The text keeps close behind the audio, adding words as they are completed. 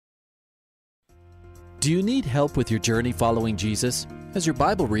Do you need help with your journey following Jesus? Has your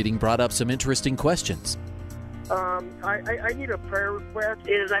Bible reading brought up some interesting questions? I need a prayer request.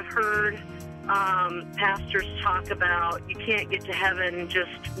 I've heard pastors talk about you can't get to heaven just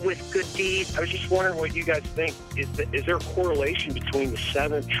with good deeds. I was just wondering what you guys think. Is there a correlation between the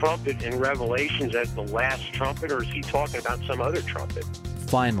seventh trumpet in Revelations as the last trumpet, or is he talking about some other trumpet?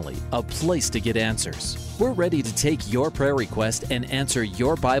 Finally, a place to get answers. We're ready to take your prayer request and answer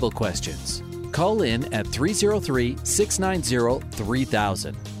your Bible questions. Call in at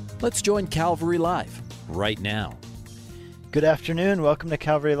 303-690-3000. Let's join Calvary Live right now. Good afternoon. Welcome to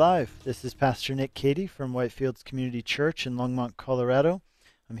Calvary Live. This is Pastor Nick Cady from Whitefields Community Church in Longmont, Colorado.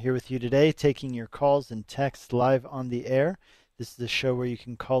 I'm here with you today taking your calls and texts live on the air. This is a show where you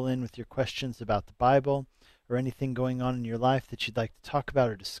can call in with your questions about the Bible or anything going on in your life that you'd like to talk about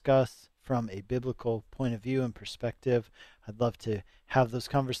or discuss from a biblical point of view and perspective. I'd love to have those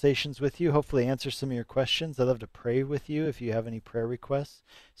conversations with you, hopefully answer some of your questions. I'd love to pray with you if you have any prayer requests.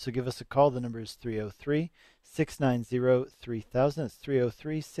 So give us a call. The number is 303-690-3000. It's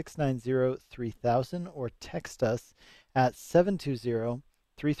 303-690-3000, or text us at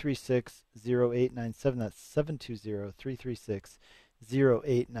 720-336-0897. That's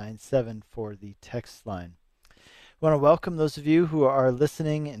 720-336-0897 for the text line. I want to welcome those of you who are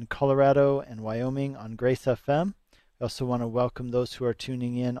listening in Colorado and Wyoming on Grace FM. We also want to welcome those who are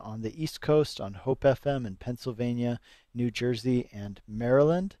tuning in on the East Coast on Hope FM in Pennsylvania, New Jersey, and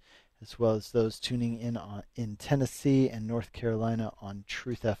Maryland, as well as those tuning in Tennessee and North Carolina on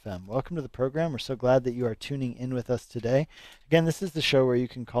Truth FM. Welcome to the program. We're so glad that you are tuning in with us today. Again, this is the show where you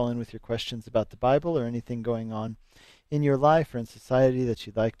can call in with your questions about the Bible or anything going on in your life or in society that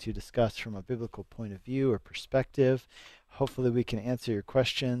you'd like to discuss from a biblical point of view or perspective. Hopefully we can answer your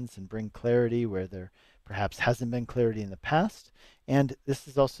questions and bring clarity where there perhaps hasn't been clarity in the past. And this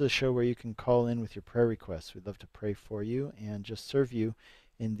is also a show where you can call in with your prayer requests. We'd love to pray for you and just serve you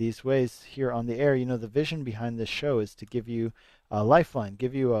in these ways here on the air. You know, the vision behind this show is to give you a lifeline,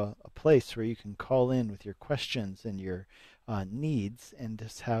 give you a place where you can call in with your questions and your needs and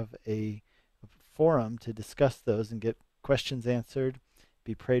just have a forum to discuss those and get questions answered,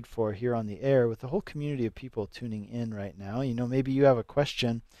 be prayed for here on the air with a whole community of people tuning in right now. You know, maybe you have a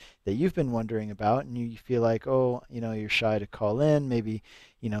question that you've been wondering about and you feel like, you're shy to call in. Maybe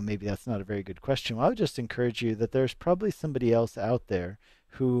that's not a very good question. Well, I would just encourage you that there's probably somebody else out there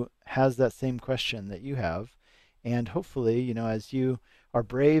who has that same question that you have. And hopefully, as you are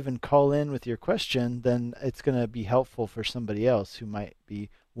brave and call in with your question, then it's going to be helpful for somebody else who might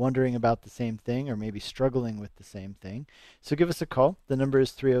be wondering about the same thing or maybe struggling with the same thing. So give us a call. The number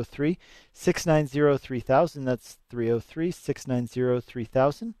is 303-690-3000. That's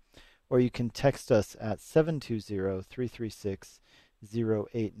 303-690-3000. Or you can text us at 720-336-0897.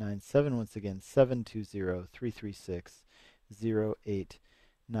 Once again,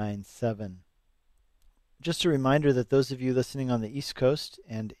 720-336-0897. Just a reminder that those of you listening on the East Coast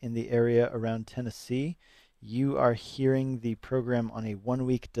and in the area around Tennessee, you are hearing the program on a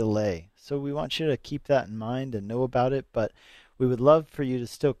 1-week delay. So we want you to keep that in mind and know about it, but we would love for you to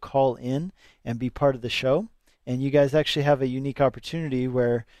still call in and be part of the show. And you guys actually have a unique opportunity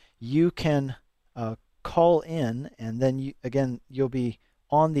where you can call in, and then you'll be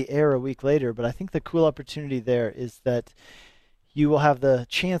on the air a week later. But I think the cool opportunity there is that you will have the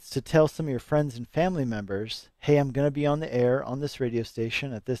chance to tell some of your friends and family members, hey, I'm going to be on the air on this radio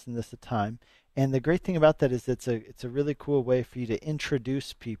station at this and this time. And the great thing about that is it's a really cool way for you to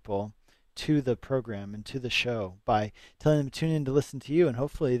introduce people to the program and to the show by telling them to tune in to listen to you, and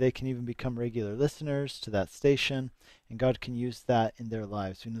hopefully they can even become regular listeners to that station, and God can use that in their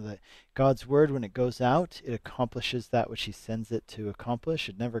lives. We know that God's word, when it goes out, it accomplishes that which he sends it to accomplish.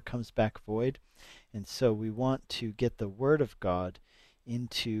 It never comes back void. And so we want to get the word of God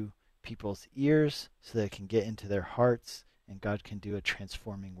into people's ears so that it can get into their hearts and God can do a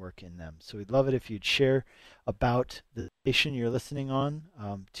transforming work in them. So we'd love it if you'd share about the station you're listening on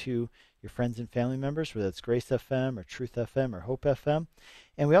to your friends and family members, whether it's Grace FM or Truth FM or Hope FM.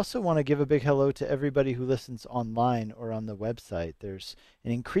 And we also want to give a big hello to everybody who listens online or on the website. There's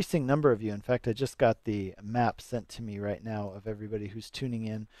an increasing number of you. In fact, I just got the map sent to me right now of everybody who's tuning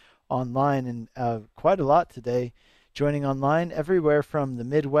in online, and quite a lot today joining online, everywhere from the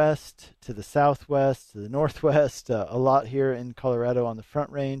Midwest to the Southwest to the Northwest, a lot here in Colorado on the Front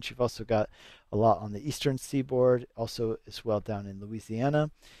Range. You've also got a lot on the Eastern Seaboard, also as well down in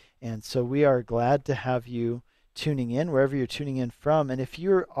Louisiana. And so we are glad to have you tuning in wherever you're tuning in from. And if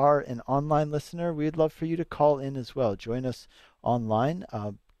you are an online listener, we'd love for you to call in as well. Join us online.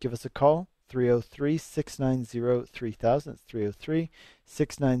 Give us a call, 303-690-3000. It's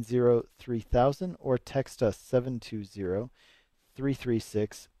 303-690-3000, or text us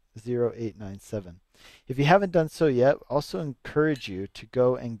 720-336-0897. If you haven't done so yet, I also encourage you to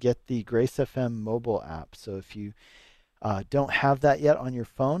go and get the Grace FM mobile app. So if you don't have that yet on your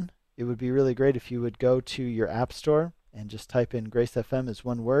phone, it would be really great if you would go to your app store and just type in Grace FM as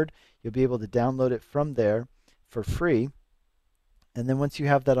one word. You'll be able to download it from there for free. And then once you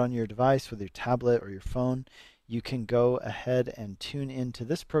have that on your device, with your tablet or your phone, you can go ahead and tune into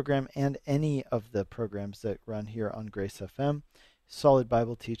this program and any of the programs that run here on Grace FM. Solid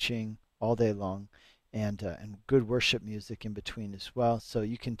Bible teaching all day long, and good worship music in between as well. So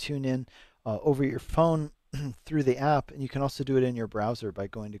you can tune in over your phone through the app, and you can also do it in your browser by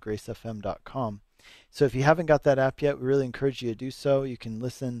going to gracefm.com. So if you haven't got that app yet, we really encourage you to do so. You can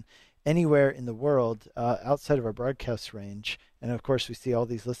listen anywhere in the world outside of our broadcast range. And of course, we see all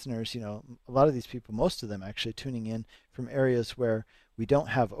these listeners, a lot of these people, most of them actually tuning in from areas where we don't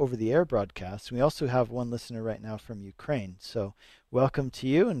have over-the-air broadcasts. We also have one listener right now from Ukraine. So welcome to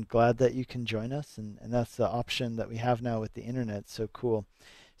you, and glad that you can join us. And that's the option that we have now with the internet. So cool.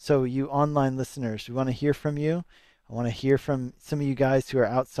 So you online listeners, we want to hear from you. I want to hear from some of you guys who are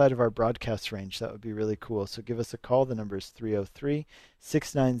outside of our broadcast range. That would be really cool. So give us a call. The number is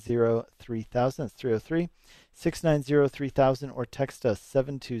 303-690-3000. That's 303-690-3000, or text us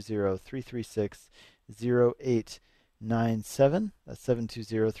 720-336-0897. That's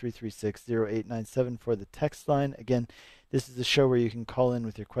 720-336-0897 for the text line. Again, this is a show where you can call in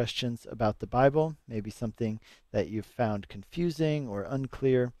with your questions about the Bible, maybe something that you've found confusing or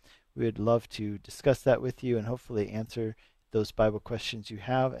unclear. We would love to discuss that with you and hopefully answer those Bible questions you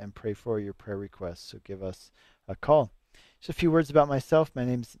have and pray for your prayer requests. So give us a call. Just a few words about myself. My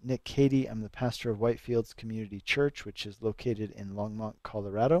name is Nick Cady. I'm the pastor of Whitefields Community Church, which is located in Longmont,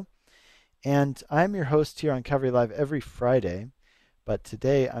 Colorado. And I'm your host here on Calvary Live every Friday. But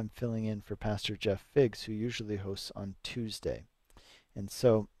today I'm filling in for Pastor Jeff Figs, who usually hosts on Tuesday. And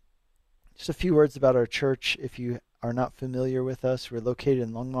so just a few words about our church. If you are not familiar with us, we're located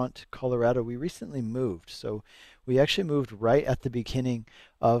in Longmont, Colorado. We recently moved. So we actually moved right at the beginning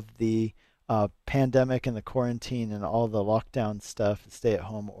of the pandemic and the quarantine and all the lockdown stuff, the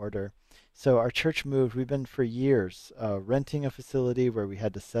stay-at-home order. So our church moved. We've been for years renting a facility where we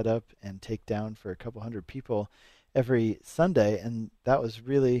had to set up and take down for a couple hundred people every Sunday, and that was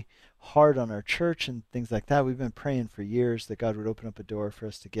really hard on our church and things like that. We've been praying for years that God would open up a door for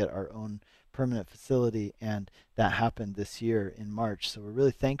us to get our own permanent facility, and that happened this year in March. So we're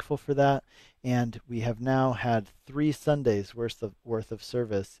really thankful for that, and we have now had 3 Sundays worth of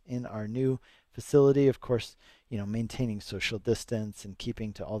service in our new facility. Of course, maintaining social distance and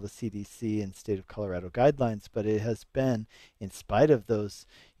keeping to all the CDC and state of Colorado guidelines, but it has been, in spite of those,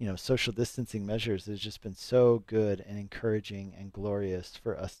 social distancing measures, it's just been so good and encouraging and glorious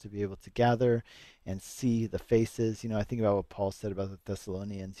for us to be able to gather and see the faces. I think about what Paul said about the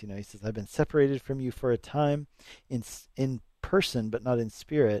Thessalonians. He says, I've been separated from you for a time in person, but not in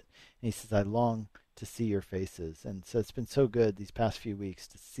spirit. And he says, I long to see your faces. And so it's been so good these past few weeks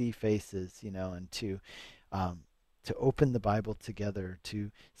to see faces, and to open the Bible together,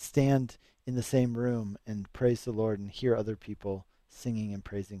 to stand in the same room and praise the Lord and hear other people singing and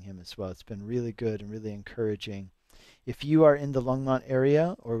praising him as well. It's been really good and really encouraging. If you are in the Longmont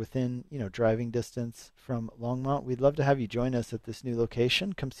area or within, driving distance from Longmont, we'd love to have you join us at this new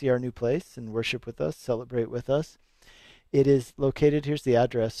location. Come see our new place and worship with us, celebrate with us. It is located, here's the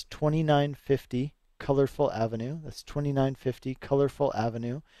address, 2950 Colorful Avenue. That's 2950 Colorful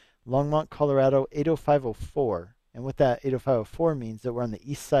Avenue, Longmont, Colorado, 80504. And what that 80504 means that we're on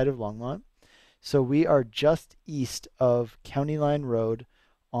the east side of Longmont. So we are just east of County Line Road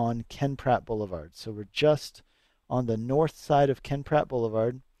on Ken Pratt Boulevard. So we're just on the north side of Ken Pratt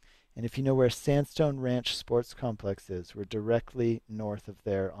Boulevard. And if you know where Sandstone Ranch Sports Complex is, we're directly north of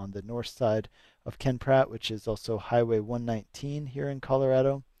there on the north side of Ken Pratt, which is also Highway 119 here in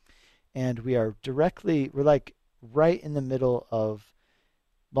Colorado. And we are we're like right in the middle of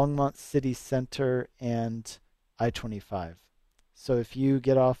Longmont City Center and I-25. So if you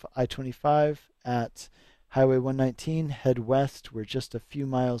get off I-25 at Highway 119, head west. We're just a few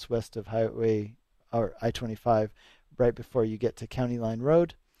miles west of I-25, right before you get to County Line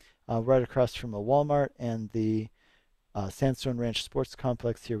Road, right across from a Walmart and the Sandstone Ranch Sports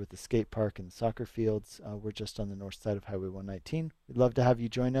Complex here with the skate park and soccer fields. We're just on the north side of Highway 119. We'd love to have you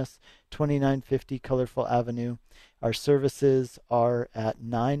join us. 2950 Colorful Avenue. Our services are at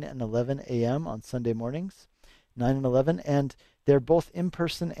 9 and 11 a.m. on Sunday mornings, 9 and 11, and they're both in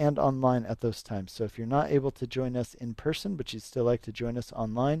person and online at those times. So if you're not able to join us in person, but you'd still like to join us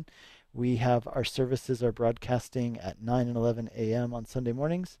online, We have our services are broadcasting at 9 and 11 a.m. on Sunday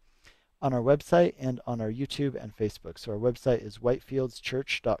mornings on our website and on our YouTube and Facebook. So our website is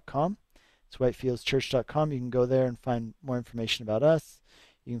whitefieldschurch.com. It's whitefieldschurch.com. You can go there and find more information about us.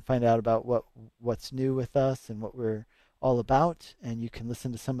 You can find out about what's new with us and what we're all about, and you can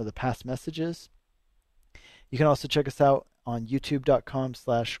listen to some of the past messages. You can also check us out on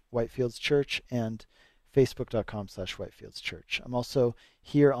youtube.com/whitefieldschurch and facebook.com/whitefieldschurch. I'm also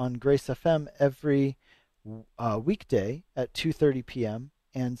here on Grace FM every weekday at 2:30 p.m.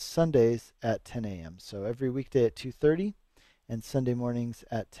 and Sundays at 10 a.m. So every weekday at 2:30 and Sunday mornings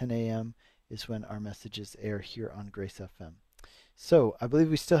at 10 a.m. is when our messages air here on Grace FM. So I believe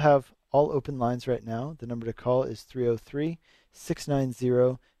we still have all open lines right now. The number to call is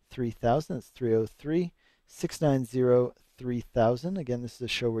 303-690-3000. That's 303-690-3000. Again, this is a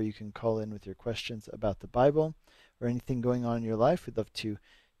show where you can call in with your questions about the Bible or anything going on in your life. We'd love to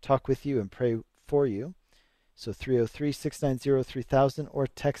talk with you and pray for you. So 303-690-3000 or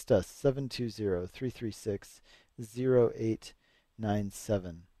text us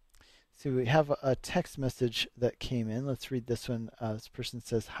 720-336-0897. So we have a text message that came in. Let's read this one. This person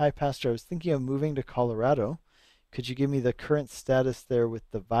says, "Hi, Pastor. I was thinking of moving to Colorado. Could you give me the current status there with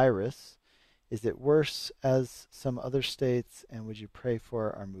the virus? Is it worse as some other states? And would you pray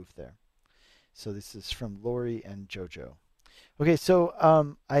for our move there?" So this is from Lori and Jojo. Okay, so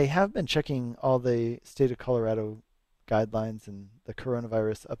I have been checking all the state of Colorado guidelines and the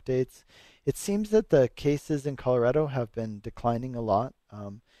coronavirus updates. It seems that the cases in Colorado have been declining a lot.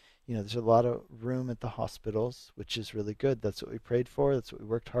 There's a lot of room at the hospitals, which is really good. That's what we prayed for. That's what we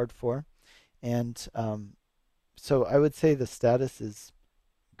worked hard for. And so I would say the status is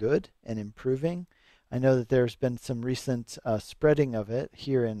good and improving. I know that there's been some recent spreading of it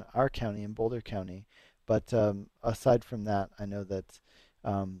here in our county, in Boulder County. But aside from that, I know that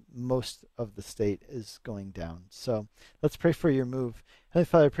most of the state is going down. So let's pray for your move. Heavenly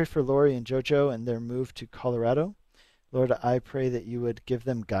Father, I pray for Lori and Jojo and their move to Colorado. Lord, I pray that you would give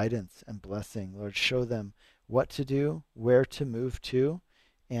them guidance and blessing. Lord, show them what to do, where to move to.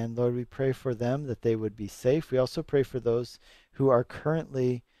 And Lord, we pray for them that they would be safe. We also pray for those who are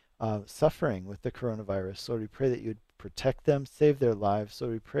currently suffering with the coronavirus. Lord, we pray that you would protect them, save their lives.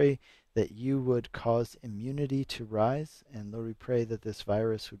 Lord, we pray that you would cause immunity to rise. And Lord, we pray that this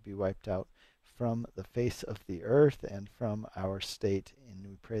virus would be wiped out from the face of the earth and from our state. And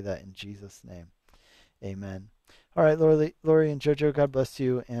we pray that in Jesus' name. Amen. All right, Lori and Jojo, God bless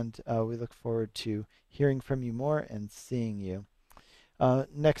you. And we look forward to hearing from you more and seeing you.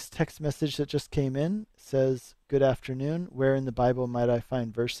 Next text message that just came in says, "Good afternoon. Where in the Bible might I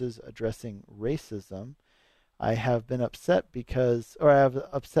find verses addressing racism? I have been upset I have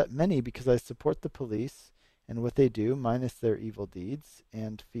upset many because I support the police and what they do, minus their evil deeds,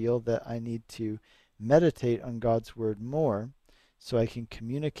 and feel that I need to meditate on God's word more so I can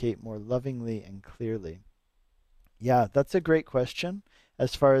communicate more lovingly and clearly." Yeah, that's a great question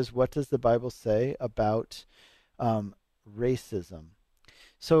as far as what does the Bible say about racism.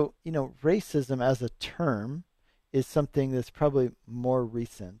 So, racism as a term is something that's probably more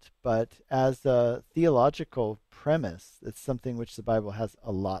recent, but as a theological premise, it's something which the Bible has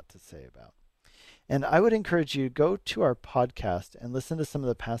a lot to say about. And I would encourage you to go to our podcast and listen to some of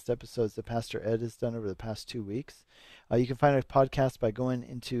the past episodes that Pastor Ed has done over the past 2 weeks. You can find our podcast by going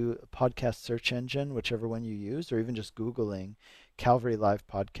into a podcast search engine, whichever one you use, or even just Googling Calvary Live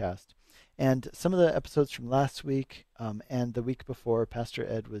Podcast. And some of the episodes from last week and the week before, Pastor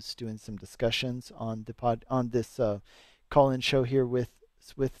Ed was doing some discussions on this call-in show here with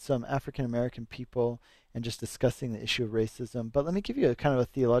some African American people and just discussing the issue of racism. But let me give you a kind of a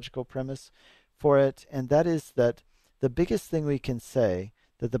theological premise for it, and that is that the biggest thing we can say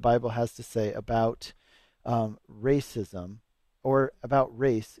that the Bible has to say about racism or about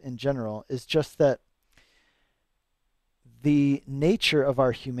race in general is just that the nature of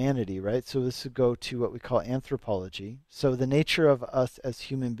our humanity, right? So this would go to what we call anthropology. So the nature of us as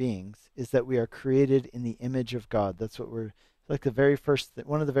human beings is that we are created in the image of God. That's what we're like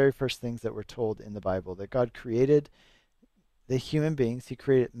one of the very first things that we're told in the Bible, that God created the human beings. He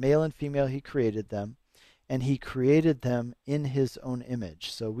created male and female. He created them, and he created them in his own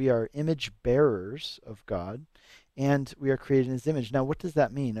image. So we are image bearers of God, and we are created in his image. Now, what does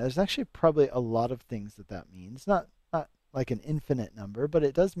that mean? There's actually probably a lot of things that means. Not like an infinite number, but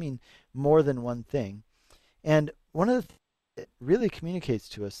it does mean more than one thing. And one of the things it really communicates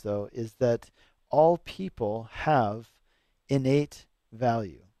to us, though, is that all people have innate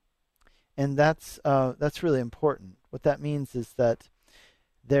value. And that's really important. What that means is that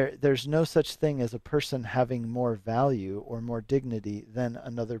There's no such thing as a person having more value or more dignity than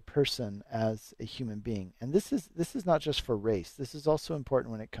another person as a human being. And this is not just for race. This is also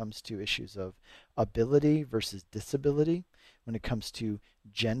important when it comes to issues of ability versus disability, when it comes to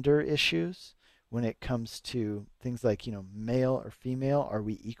gender issues, when it comes to things like, male or female, are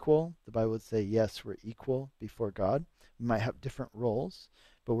we equal? The Bible would say, yes, we're equal before God. We might have different roles,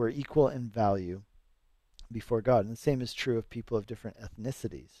 but we're equal in value before God. And the same is true of people of different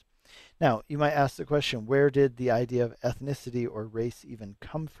ethnicities. Now, you might ask the question, where did the idea of ethnicity or race even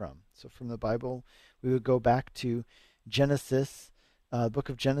come from? So from the Bible, we would go back to Genesis, book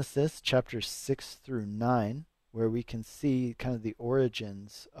of Genesis, chapters 6 through 9, where we can see kind of the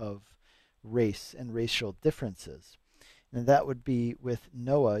origins of race and racial differences. And that would be with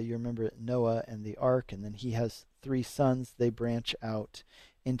Noah. You remember Noah and the ark, and then he has 3 sons. They branch out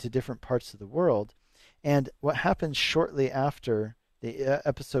into different parts of the world. And what happens shortly after the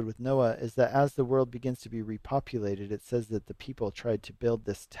episode with Noah is that as the world begins to be repopulated, it says that the people tried to build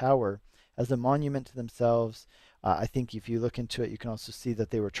this tower as a monument to themselves. I think if you look into it, you can also see that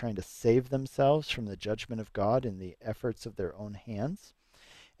they were trying to save themselves from the judgment of God in the efforts of their own hands.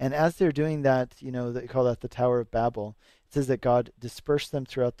 And as they're doing that, they call that the Tower of Babel. It says that God dispersed them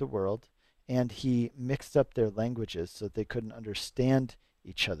throughout the world, and he mixed up their languages so that they couldn't understand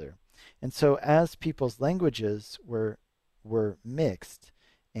each other. And so as people's languages were mixed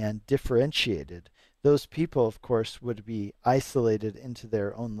and differentiated, those people, of course, would be isolated into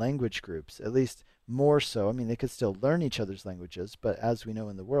their own language groups, at least more so. I mean, they could still learn each other's languages, but as we know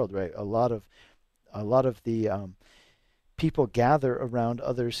in the world, right, a lot of the people gather around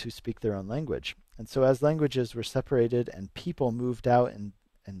others who speak their own language. And so as languages were separated and people moved out and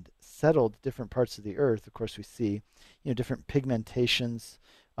settled different parts of the earth, of course we see different pigmentations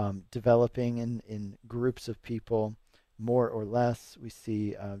developing in groups of people, more or less. We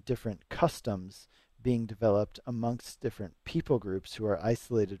see different customs being developed amongst different people groups who are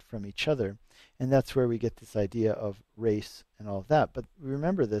isolated from each other. And that's where we get this idea of race and all of that. But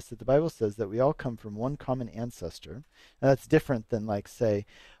remember that the Bible says that we all come from one common ancestor. Now that's different than, like, say,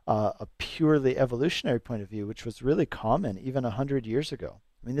 a purely evolutionary point of view, which was really common even 100 years ago.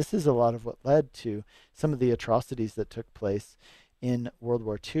 I mean, this is a lot of what led to some of the atrocities that took place in World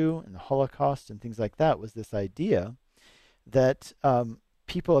War II and the Holocaust and things like that, was this idea that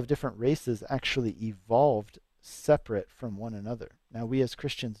people of different races actually evolved separate from one another. Now, we as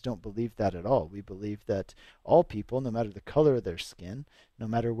Christians don't believe that at all. We believe that all people, no matter the color of their skin, no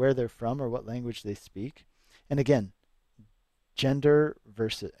matter where they're from or what language they speak, and again, gender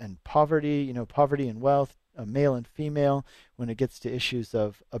versus and poverty, poverty and wealth, male and female, when it gets to issues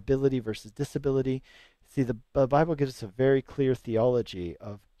of ability versus disability. See, the Bible gives us a very clear theology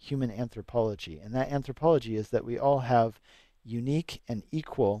of human anthropology, and that anthropology is that we all have unique and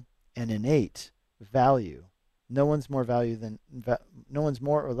equal and innate value. No one's more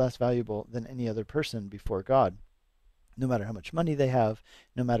or less valuable than any other person before God, no matter how much money they have,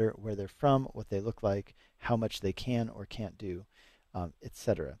 no matter where they're from, what they look like, how much they can or can't do,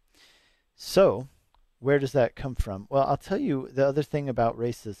 etc. So, where does that come from? Well, I'll tell you the other thing about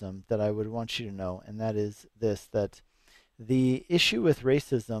racism that I would want you to know, and that is this, that the issue with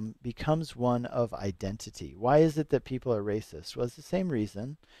racism becomes one of identity. Why is it that people are racist? Well, it's the same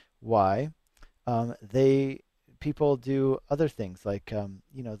reason why people do other things, like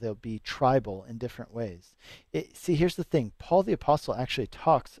they'll be tribal in different ways. See, here's the thing. Paul the Apostle actually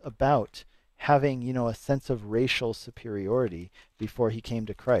talks about having a sense of racial superiority before he came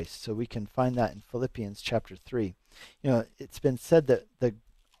to Christ. So we can find that in Philippians chapter 3. It's been said that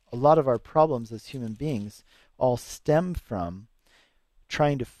a lot of our problems as human beings all stem from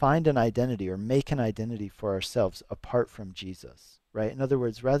trying to find an identity or make an identity for ourselves apart from Jesus, right? In other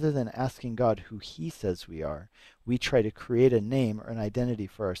words, rather than asking God who he says we are, we try to create a name or an identity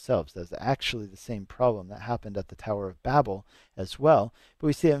for ourselves. That's actually the same problem that happened at the Tower of Babel as well. But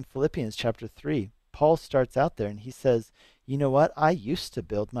we see it in Philippians chapter 3. Paul starts out there and he says, you know what? I used to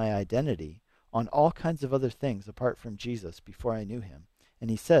build my identity on all kinds of other things apart from Jesus before I knew him. And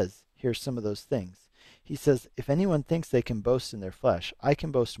he says, here's some of those things. He says, if anyone thinks they can boast in their flesh, I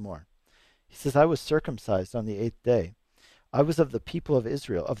can boast more. He says, I was circumcised on the 8th day. I was of the people of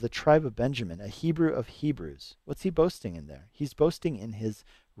Israel, of the tribe of Benjamin, a Hebrew of Hebrews. What's he boasting in there? He's boasting in his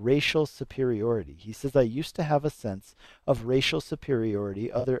racial superiority. He says, I used to have a sense of racial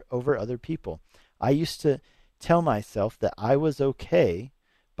superiority over other people. I used to tell myself that I was okay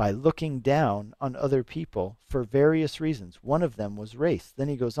by looking down on other people for various reasons. One of them was race. Then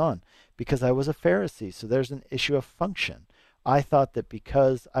he goes on, because I was a Pharisee, so there's an issue of function. I thought that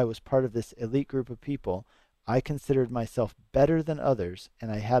because I was part of this elite group of people, I considered myself better than others,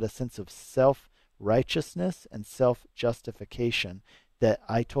 and I had a sense of self-righteousness and self-justification that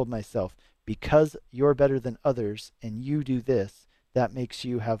I told myself, because you're better than others and you do this, that makes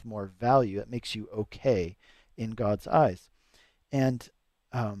you have more value. It makes you okay in God's eyes. And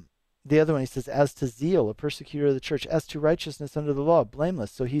the other one, he says, as to zeal, a persecutor of the church, as to righteousness under the law,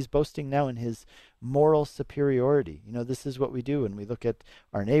 blameless. So he's boasting now in his moral superiority. This is what we do when we look at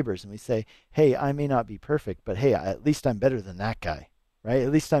our neighbors and we say, hey, I may not be perfect, but hey, at least I'm better than that guy, right?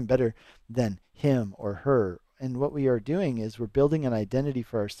 At least I'm better than him or her. And what we are doing is we're building an identity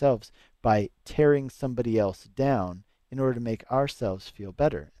for ourselves by tearing somebody else down in order to make ourselves feel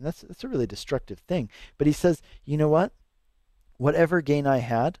better. And that's a really destructive thing. But he says, you know what? Whatever gain I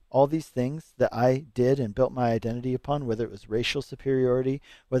had, all these things that I did and built my identity upon, whether it was racial superiority,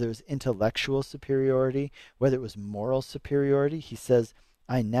 whether it was intellectual superiority, whether it was moral superiority, he says,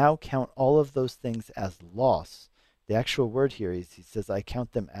 I now count all of those things as loss. The actual word here is, he says, I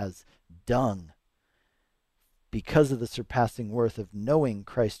count them as dung because of the surpassing worth of knowing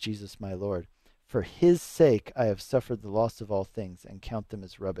Christ Jesus my Lord. For his sake I have suffered the loss of all things and count them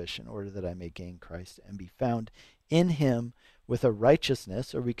as rubbish in order that I may gain Christ and be found in him with a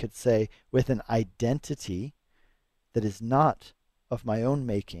righteousness, or we could say with an identity that is not of my own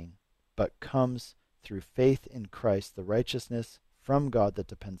making, but comes through faith in Christ, the righteousness from God that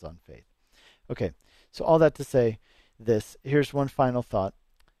depends on faith. Okay, so all that to say this, here's one final thought.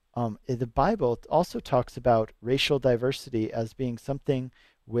 The Bible also talks about racial diversity as being something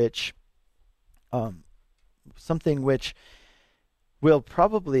which will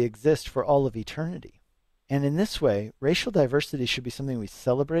probably exist for all of eternity. And in this way, racial diversity should be something we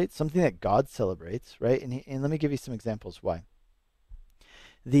celebrate, something that God celebrates, right? And let me give you some examples why.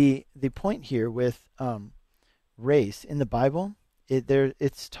 The point here with race in the Bible,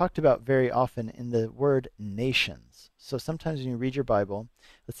 it's talked about very often in the word nations. So sometimes when you read your Bible,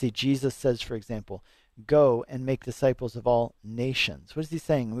 let's see, Jesus says, for example, go and make disciples of all nations. What is he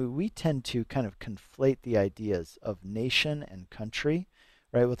saying? We tend to kind of conflate the ideas of nation and country,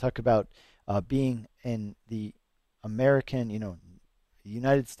 right? We'll talk about being in the American,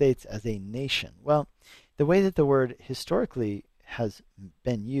 United States as a nation. Well, the way that the word historically has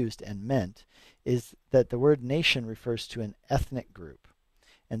been used and meant is that the word nation refers to an ethnic group.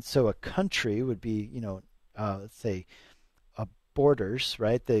 And so a country would be, let's say, borders,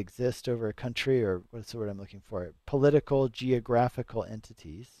 right, that exist over a country, or what's the word I'm looking for? Political, geographical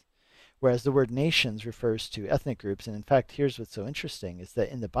entities. Whereas the word nations refers to ethnic groups. And in fact, here's what's so interesting is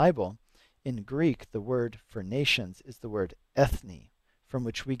that in the Bible, in Greek, the word for nations is the word ethne, from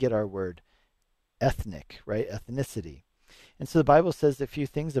which we get our word ethnic, right? Ethnicity. And so the Bible says a few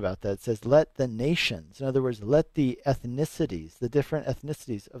things about that. It says, let the nations, in other words, let the ethnicities, the different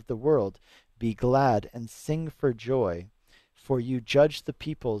ethnicities of the world be glad and sing for joy, for you judge the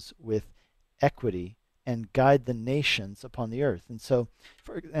peoples with equity and guide the nations upon the earth. And so,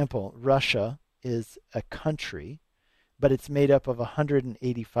 for example, Russia is a country, but it's made up of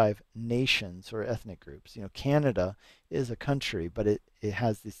 185 nations or ethnic groups. Canada is a country, but it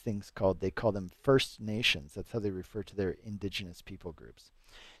has these things they call them First Nations. That's how they refer to their indigenous people groups.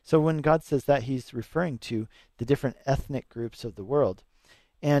 So when God says that, he's referring to the different ethnic groups of the world.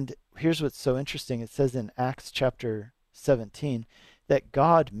 And here's what's so interesting. It says in Acts chapter 17 that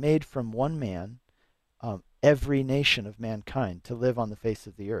God made from one man every nation of mankind to live on the face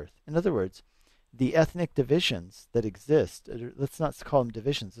of the earth. In other words, the ethnic divisions that exist, let's not call them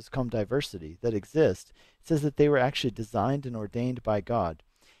divisions, let's call them diversity, that exist, it says that they were actually designed and ordained by God.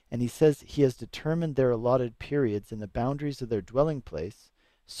 And he says he has determined their allotted periods and the boundaries of their dwelling place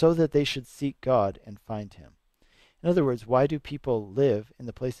so that they should seek God and find him. In other words, why do people live in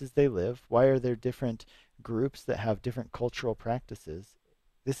the places they live? Why are there different groups that have different cultural practices?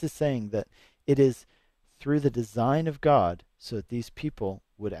 This is saying that it is through the design of God so that these people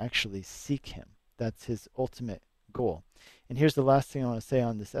would actually seek him. That's his ultimate goal. And here's the last thing I want to say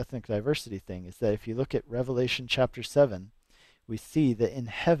on this ethnic diversity thing, is that if you look at Revelation chapter 7, we see that in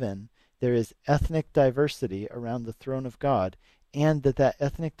heaven there is ethnic diversity around the throne of God, and that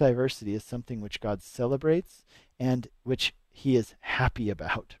ethnic diversity is something which God celebrates and which he is happy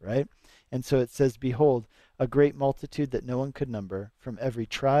about, right? And so it says, behold, a great multitude that no one could number, from every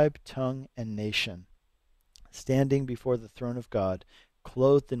tribe, tongue, and nation, standing before the throne of God,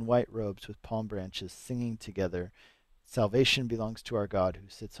 clothed in white robes with palm branches, singing together, salvation belongs to our God who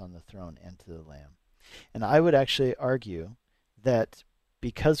sits on the throne and to the Lamb. And I would actually argue that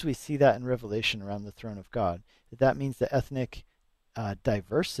because we see that in Revelation around the throne of God, that means that ethnic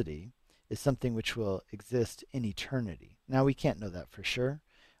diversity is something which will exist in eternity. Now, we can't know that for sure,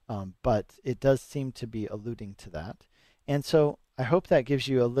 but it does seem to be alluding to that. And so I hope that gives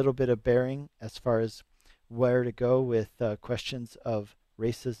you a little bit of bearing as far as where to go with questions of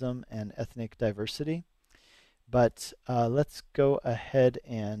racism and ethnic diversity. But let's go ahead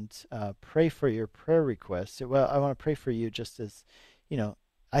and pray for your prayer requests. Well, I want to pray for you just as,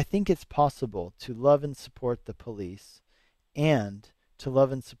 I think it's possible to love and support the police and to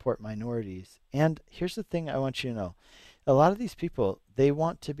love and support minorities. And here's the thing I want you to know. A lot of these people, they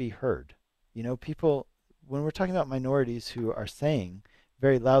want to be heard. People, when we're talking about minorities who are saying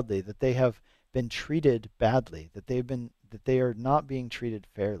very loudly that they have been treated badly, that they are not being treated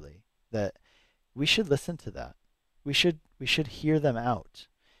fairly, that we should listen to that. We should hear them out.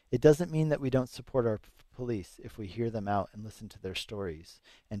 It doesn't mean that we don't support our police if we hear them out and listen to their stories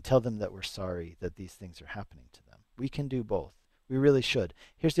and tell them that we're sorry that these things are happening to them. We can do both. We really should.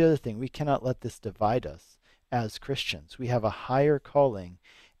 Here's the other thing. We cannot let this divide us as Christians. We have a higher calling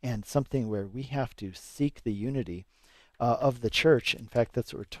and something where we have to seek the unity of the church. In fact,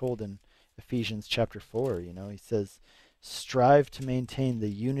 that's what we're told in Ephesians chapter 4. He says, strive to maintain the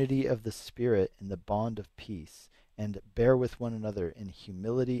unity of the Spirit in the bond of peace, and bear with one another in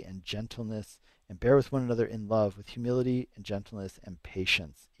humility and gentleness, and bear with one another in love with humility and gentleness and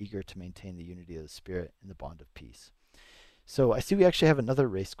patience, eager to maintain the unity of the Spirit in the bond of peace. So I see we actually have another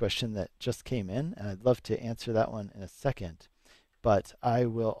race question that just came in, and I'd love to answer that one in a second. But I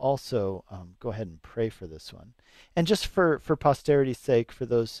will also go ahead and pray for this one. And just for posterity's sake, for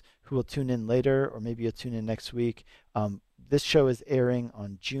those who will tune in later, or maybe you'll tune in next week, this show is airing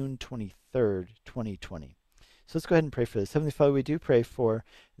on June 23rd, 2020. So let's go ahead and pray for this. Heavenly Father, we do pray for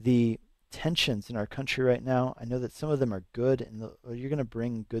the tensions in our country right now. I know that some of them are good, and you're going to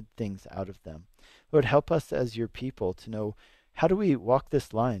bring good things out of them. Lord, help us as your people to know, how do we walk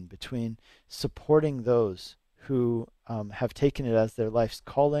this line between supporting those who have taken it as their life's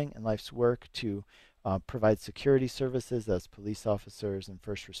calling and life's work to provide security services as police officers and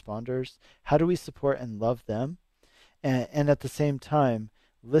first responders? How do we support and love them? And at the same time,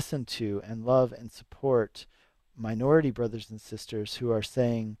 listen to and love and support minority brothers and sisters who are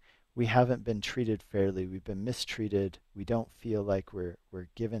saying, we haven't been treated fairly, we've been mistreated, we don't feel like we're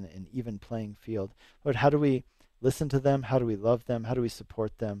given an even playing field. Lord, how do we listen to them? How do we love them? How do we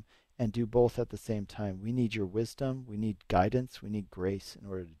support them? And do both at the same time? We need your wisdom, we need guidance, we need grace in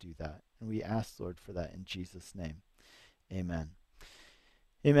order to do that. And we ask, Lord, for that in Jesus' name. Amen.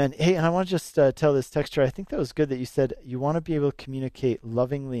 Amen. Hey, and I want to just tell this texter, I think that was good that you said you want to be able to communicate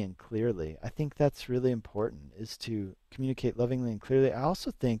lovingly and clearly. I think that's really important, is to communicate lovingly and clearly. I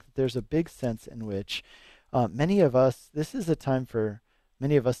also think that there's a big sense in which many of us, this is a time for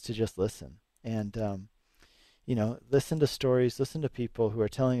many of us to just listen. And, listen to stories, listen to people who are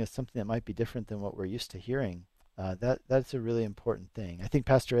telling us something that might be different than what we're used to hearing. That's a really important thing. I think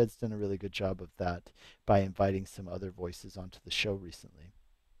Pastor Ed's done a really good job of that by inviting some other voices onto the show recently.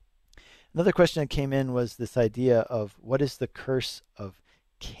 Another question that came in was this idea of what is the curse of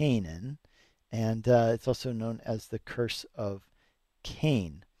Canaan, and it's also known as the curse of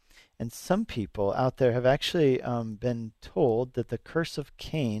Cain. And some people out there have actually been told that the curse of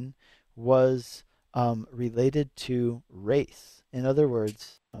Cain was related to race. In other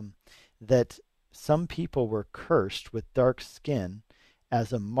words, that some people were cursed with dark skin as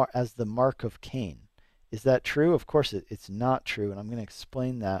the mark of Cain. Is that true? Of course it's not true, and I'm going to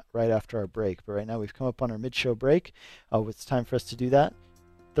explain that right after our break. But right now we've come up on our mid-show break. It's time for us to do that.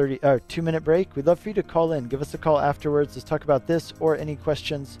 2-minute break. We'd love for you to call in. Give us a call afterwards. Let's talk about this or any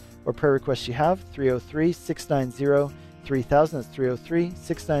questions or prayer requests you have. 303-690-3000. That's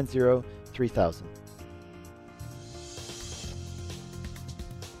 303-690-3000.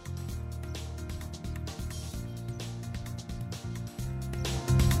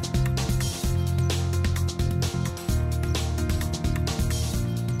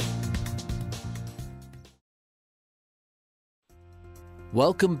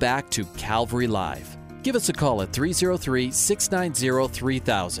 Welcome back to Calvary Live. Give us a call at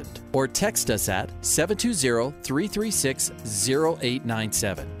 303-690-3000 or text us at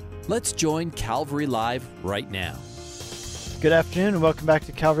 720-336-0897. Let's join Calvary Live right now. Good afternoon and welcome back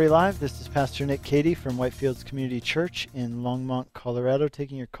to Calvary Live. This is Pastor Nick Cady from Whitefields Community Church in Longmont, Colorado,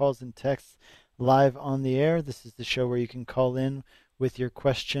 taking your calls and texts live on the air. This is the show where you can call in with your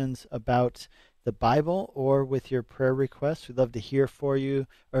questions about the Bible or with your prayer requests. We'd love to hear from you.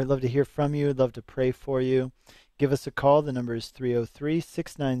 We'd love to pray for you. Give us a call. The number is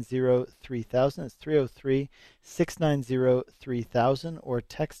 303-690-3000. It's 303-690-3000, or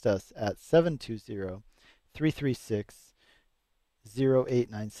text us at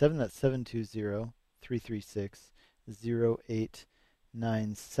 720-336-0897. That's 720-336-0897.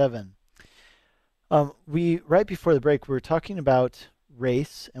 9:7. We right before the break, we were talking about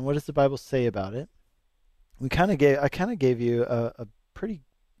race and what does the Bible say about it. I kind of gave you a pretty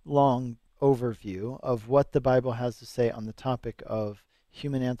long overview of what the Bible has to say on the topic of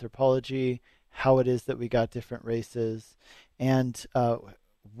human anthropology, how it is that we got different races, and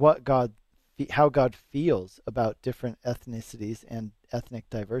how God feels about different ethnicities and ethnic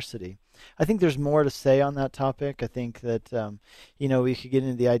diversity. I think there's more to say on that topic. I think that we could get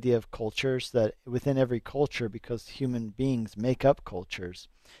into the idea of cultures, that within every culture, because human beings make up cultures,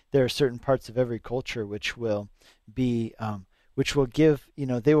 there are certain parts of every culture which will be which will give,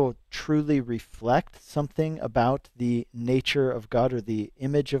 they will truly reflect something about the nature of God or the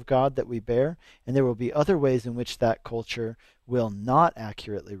image of God that we bear, and there will be other ways in which that culture will not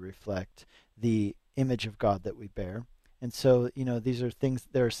accurately reflect the image of God that we bear. And so,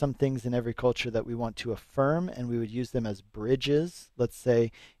 there are some things in every culture that we want to affirm, and we would use them as bridges, let's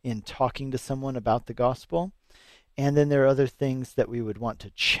say, in talking to someone about the gospel. And then there are other things that we would want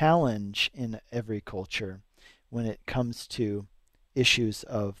to challenge in every culture when it comes to issues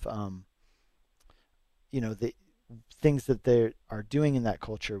of, the things that they are doing in that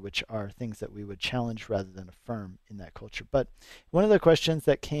culture, which are things that we would challenge rather than affirm in that culture. But one of the questions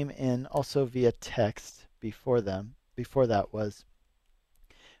that came in also via text before that was,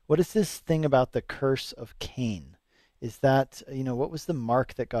 what is this thing about the curse of Cain? Is that, what was the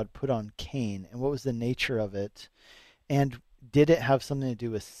mark that God put on Cain, and what was the nature of it? And did it have something to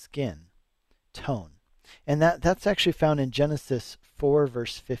do with skin tone? And that's actually found in Genesis 4,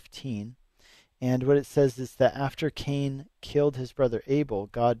 verse 15. And what it says is that after Cain killed his brother Abel,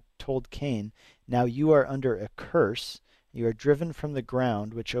 God told Cain, "Now you are under a curse. You are driven from the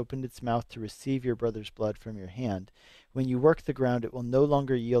ground, which opened its mouth to receive your brother's blood from your hand. When you work the ground, it will no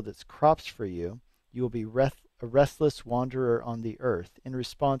longer yield its crops for you. You will be a restless wanderer on the earth." In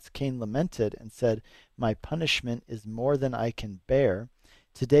response, Cain lamented and said, "My punishment is more than I can bear.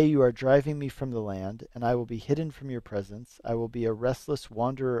 Today you are driving me from the land, and I will be hidden from your presence. I will be a restless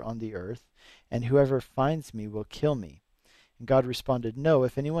wanderer on the earth, and whoever finds me will kill me." And God responded, "No,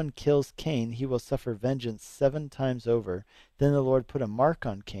 if anyone kills Cain, he will suffer vengeance 7 times over." Then the Lord put a mark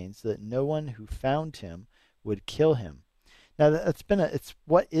on Cain so that no one who found him would kill him. Now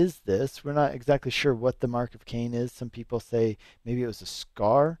what is this? We're not exactly sure what the mark of Cain is. Some people say maybe it was a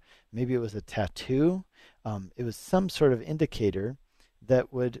scar, maybe it was a tattoo. It was some sort of indicator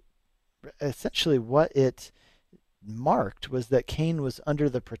that would, essentially what it marked was that Cain was under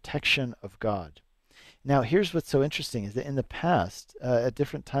the protection of God. Now, here's what's so interesting is that in the past, at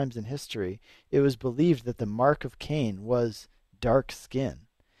different times in history, it was believed that the mark of Cain was dark skin,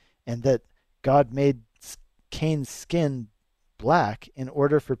 and that God made Cain's skin black in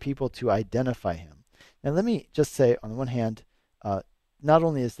order for people to identify him. Now, let me just say, on the one hand, not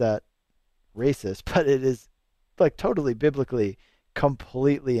only is that racist, but it is totally biblically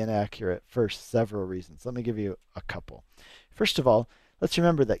completely inaccurate for several reasons. Let me give you a couple. First of all, let's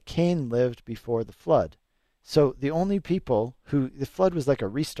remember that Cain lived before the flood. So the flood was like a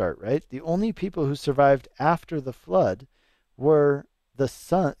restart, right? The only people who survived after the flood were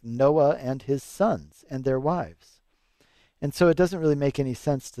Noah and his sons and their wives. And so it doesn't really make any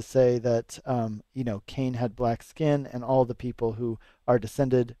sense to say that, Cain had black skin and all the people who are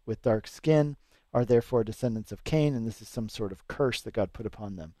descended with dark skin are therefore descendants of Cain, and this is some sort of curse that God put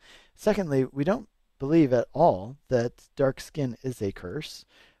upon them. Secondly, we don't believe at all that dark skin is a curse.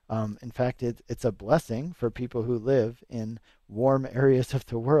 In fact, it's a blessing for people who live in warm areas of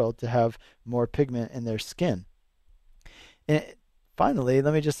the world to have more pigment in their skin. And finally,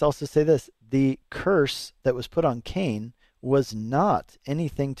 let me just also say this. The curse that was put on Cain was not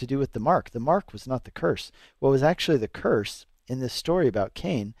anything to do with the mark. The mark was not the curse. What was actually the curse in this story about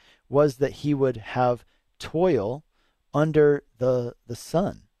Cain was that he would have toil under the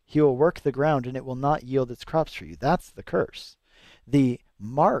sun. He will work the ground and it will not yield its crops for you. That's the curse. The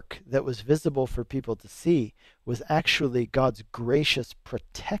mark that was visible for people to see was actually God's gracious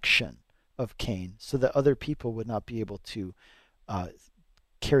protection of Cain so that other people would not be able to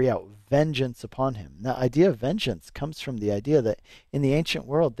carry out vengeance upon him. The idea of vengeance comes from the idea that in the ancient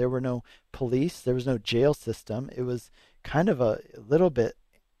world there were no police, there was no jail system. It was kind of a little bit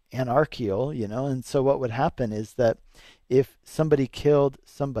anarchical, and so what would happen is that if somebody killed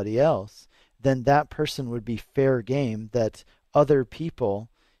somebody else, then that person would be fair game that other people,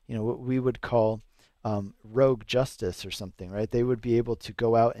 what we would call rogue justice or something, right? They would be able to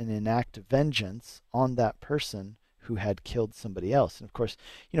go out and enact vengeance on that person who had killed somebody else. And of course,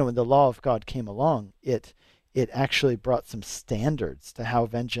 when the law of God came along, it it actually brought some standards to how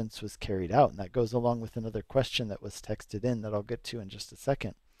vengeance was carried out. And that goes along with another question that was texted in that I'll get to in just a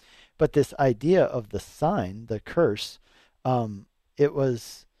second. But this idea of the sign, the curse, the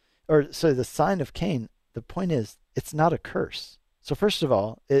sign of Cain, the point is, it's not a curse. So first of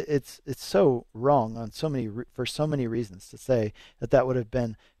all, it's so wrong for so many reasons to say that would have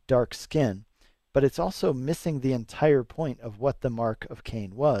been dark skin, but it's also missing the entire point of what the mark of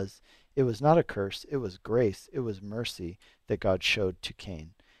Cain was. It was not a curse, it was grace, it was mercy that God showed to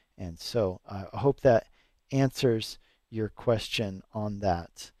Cain. And so I hope that answers your question on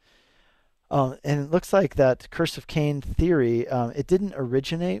that. And it looks like that curse of Cain theory, it didn't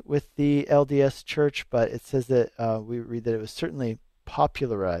originate with the LDS Church, but it says that we read that it was certainly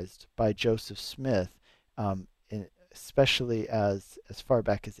popularized by Joseph Smith, especially as far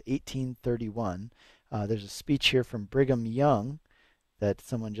back as 1831. There's a speech here from Brigham Young that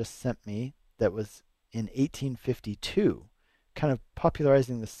someone just sent me that was in 1852, kind of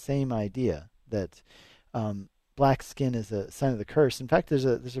popularizing the same idea that black skin is a sign of the curse. In fact, there's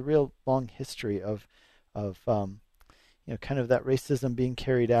a real long history of kind of that racism being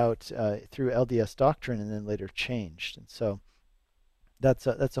carried out through LDS doctrine and then later changed. And so that's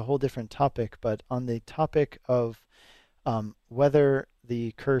a whole different topic. But on the topic of whether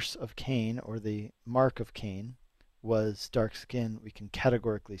the curse of Cain or the mark of Cain was dark skin, we can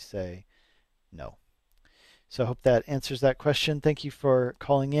categorically say no. So I hope that answers that question. Thank you for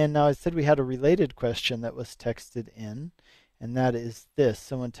calling in. Now, I said we had a related question that was texted in, and that is this.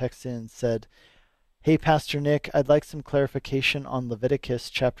 Someone texted in and said, "Hey, Pastor Nick, I'd like some clarification on Leviticus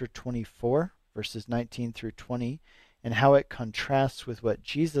chapter 24, verses 19 through 20, and how it contrasts with what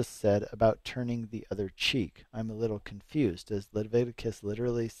Jesus said about turning the other cheek. I'm a little confused. Does Leviticus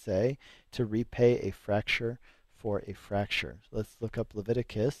literally say to repay a fracture for a fracture?" So let's look up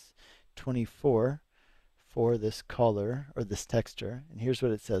Leviticus 24 for this caller or this texter. And here's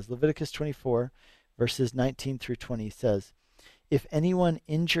what it says. Leviticus 24, verses 19 through 20 says, "If anyone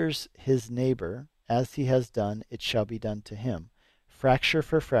injures his neighbor, as he has done, it shall be done to him. Fracture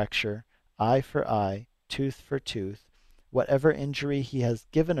for fracture, eye for eye, tooth for tooth. Whatever injury he has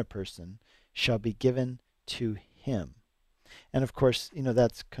given a person shall be given to him." And of course,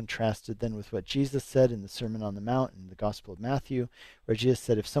 that's contrasted then with what Jesus said in the Sermon on the Mount in the Gospel of Matthew, where Jesus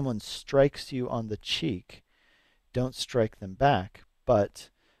said, if someone strikes you on the cheek, don't strike them back, but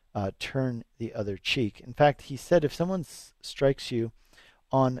turn the other cheek. In fact, he said if someone strikes you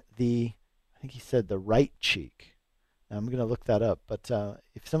on the right cheek. Now, I'm going to look that up, but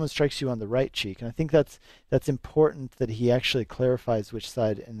if someone strikes you on the right cheek, and I think that's important that he actually clarifies which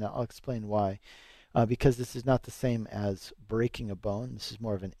side, and I'll explain why. Because this is not the same as breaking a bone. This is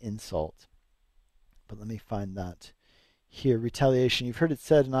more of an insult. But let me find that here. Retaliation. "You've heard it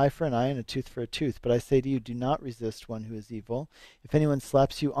said, an eye for an eye and a tooth for a tooth. But I say to you, do not resist one who is evil. If anyone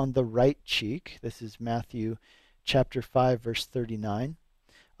slaps you on the right cheek," this is Matthew chapter 5, verse 39,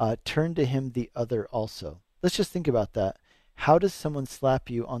 "turn to him the other also." Let's just think about that. How does someone slap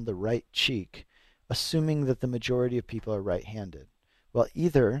you on the right cheek, assuming that the majority of people are right-handed? Well,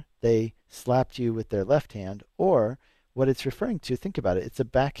 either they slapped you with their left hand, or what it's referring to, think about it, it's a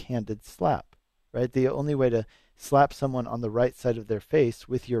backhanded slap, right? The only way to slap someone on the right side of their face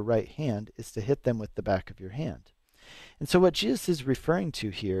with your right hand is to hit them with the back of your hand. And so what Jesus is referring to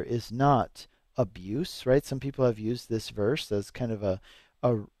here is not abuse, right? Some people have used this verse as kind of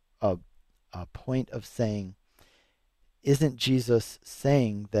a point of saying, isn't Jesus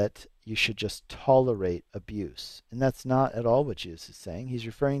saying that you should just tolerate abuse? And that's not at all what Jesus is saying. He's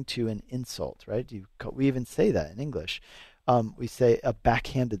referring to an insult, right? We even say that in English. We say a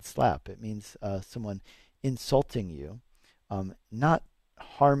backhanded slap. It means someone insulting you, not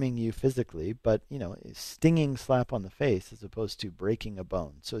harming you physically, but a stinging slap on the face as opposed to breaking a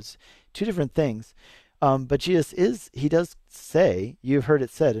bone. So it's two different things. But Jesus he does say, you've heard it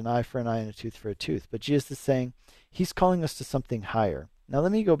said, an eye for an eye and a tooth for a tooth. But Jesus is saying, he's calling us to something higher. Now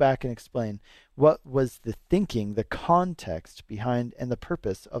let me go back and explain what was the thinking, the context behind and the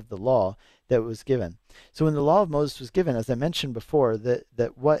purpose of the law that was given. So when the law of Moses was given, as I mentioned before,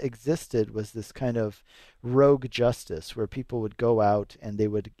 that what existed was this kind of rogue justice where people would go out and they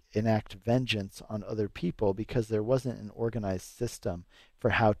would enact vengeance on other people because there wasn't an organized system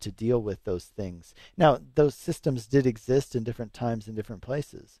for how to deal with those things. Now, those systems did exist in different times and different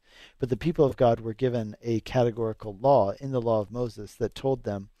places, but the people of God were given a categorical law in the law of Moses that told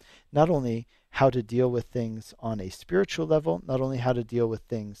them not only how to deal with things on a spiritual level, not only how to deal with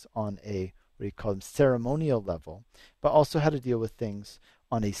things on a, what do you call them, ceremonial level, but also how to deal with things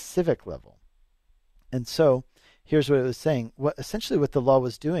on a civic level. And so here's what it was saying. Essentially what the law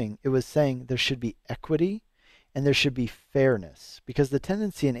was doing, it was saying there should be equity and there should be fairness, because the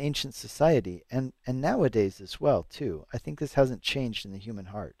tendency in ancient society, and nowadays as well too, I think this hasn't changed in the human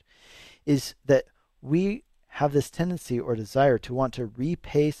heart, is that we have this tendency or desire to want to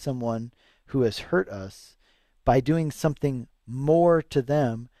repay someone who has hurt us by doing something more to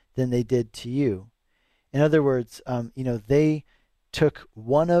them than they did to you. In other words, they took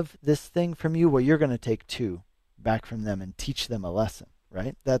one of this thing from you, well, you're going to take two back from them and teach them a lesson,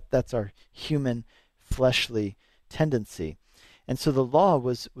 right? That's our human fleshly tendency. And so the law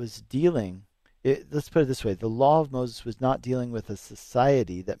was dealing, let's put it this way, the law of Moses was not dealing with a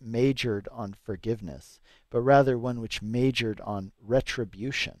society that majored on forgiveness, but rather one which majored on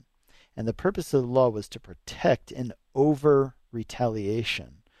retribution. And the purpose of the law was to protect an over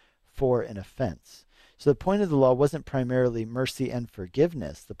retaliation for an offense. So the point of the law wasn't primarily mercy and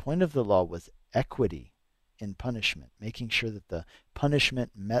forgiveness. The point of the law was equity in punishment, making sure that the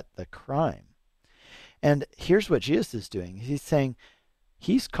punishment met the crime. And here's what Jesus is doing. He's saying,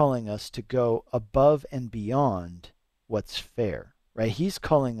 he's calling us to go above and beyond what's fair, right? He's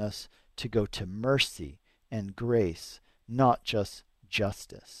calling us to go to mercy and grace, not just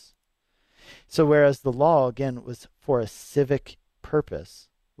justice. So whereas the law, again, was for a civic purpose,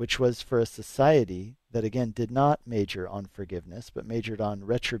 which was for a society that, again, did not major on forgiveness, but majored on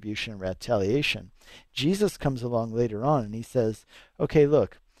retribution and retaliation, Jesus comes along later on and he says, okay,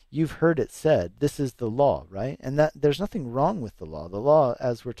 look, you've heard it said, this is the law, right? And that there's nothing wrong with the law. The law,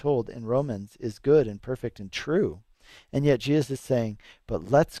 as we're told in Romans, is good and perfect and true. And yet Jesus is saying,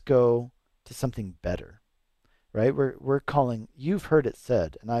 but let's go to something better, right? We're calling, you've heard it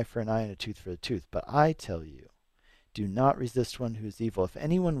said, an eye for an eye and a tooth for a tooth, but I tell you, do not resist one who is evil. If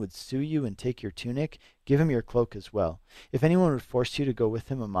anyone would sue you and take your tunic, give him your cloak as well. If anyone would force you to go with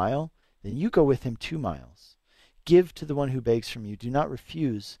him a mile, then you go with him 2 miles. Give to the one who begs from you. Do not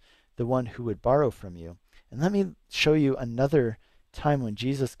refuse the one who would borrow from you. And let me show you another time when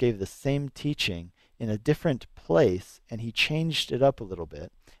Jesus gave the same teaching in a different place, and he changed it up a little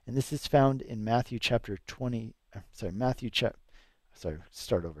bit. And this is found in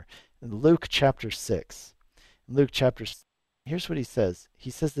Luke chapter 6. Luke chapter, here's what he says. He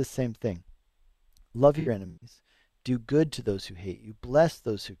says the same thing. Love your enemies. Do good to those who hate you. Bless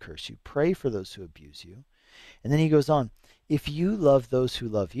those who curse you. Pray for those who abuse you. And then he goes on. If you love those who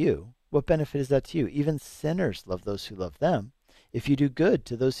love you, what benefit is that to you? Even sinners love those who love them. If you do good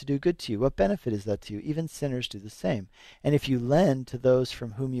to those who do good to you, what benefit is that to you? Even sinners do the same. And if you lend to those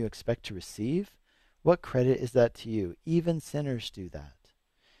from whom you expect to receive, what credit is that to you? Even sinners do that.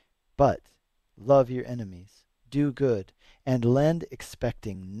 But love your enemies. Do good, and lend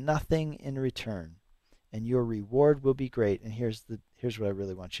expecting nothing in return, and your reward will be great. And here's what I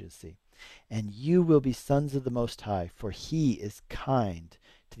really want you to see. And you will be sons of the Most High, for he is kind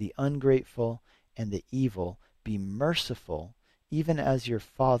to the ungrateful and the evil. Be merciful, even as your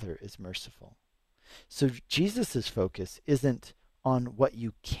Father is merciful. So Jesus' focus isn't on what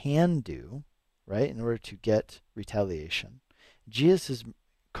you can do, right, in order to get retaliation. Jesus'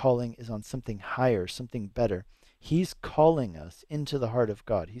 calling is on something higher, something better. He's calling us into the heart of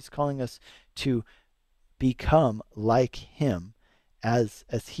God. He's calling us to become like him as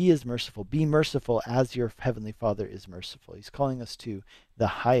he is merciful. Be merciful as your heavenly Father is merciful. He's calling us to the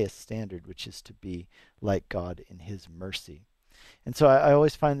highest standard, which is to be like God in his mercy. And so I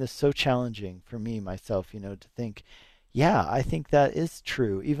always find this so challenging for me, myself, to think, yeah, I think that is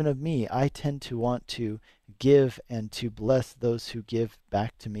true. Even of me, I tend to want to give and to bless those who give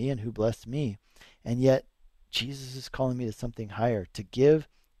back to me and who bless me. And yet, Jesus is calling me to something higher, to give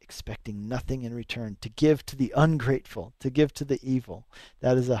expecting nothing in return, to give to the ungrateful, to give to the evil.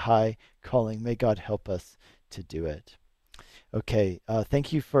 That is a high calling. May God help us to do it. Okay,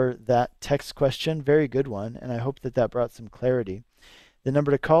 thank you for that text question. Very good one, and I hope that brought some clarity. The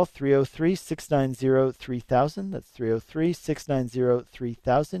number to call, 303-690-3000. That's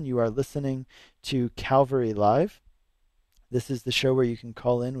 303-690-3000. You are listening to Calvary Live. This is the show where you can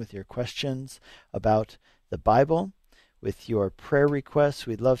call in with your questions about the Bible, with your prayer requests.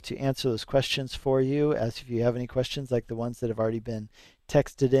 We'd love to answer those questions for you. As if you have any questions like the ones that have already been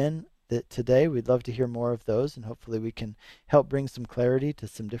texted in today, we'd love to hear more of those, and hopefully we can help bring some clarity to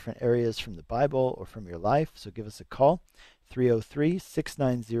some different areas from the Bible or from your life. So give us a call,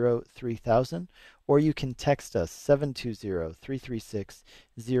 303-690-3000, or you can text us,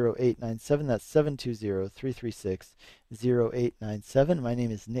 720-336-0897. That's 720-336-0897. My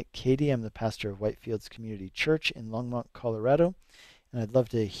name is Nick Cady. I'm the pastor of Whitefields Community Church in Longmont, Colorado, and I'd love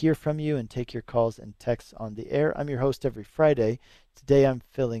to hear from you and take your calls and texts on the air. I'm your host every Friday. Today I'm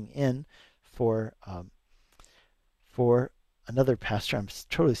filling in for another pastor. I'm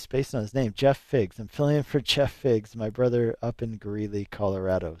totally spacing on his name, Jeff Figs. I'm filling in for Jeff Figs, my brother up in Greeley,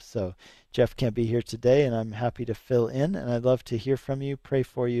 Colorado. So Jeff can't be here today, and I'm happy to fill in, and I'd love to hear from you, pray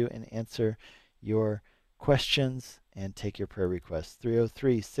for you, and answer your questions and take your prayer requests.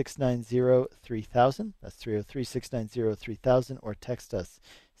 303-690-3000. That's 303-690-3000, or text us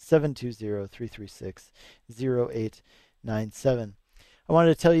 720-336-0897. I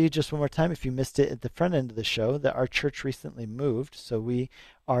wanted to tell you just one more time, if you missed it at the front end of the show, that our church recently moved. So we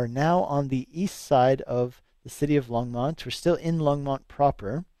are now on the east side of the city of Longmont. We're still in Longmont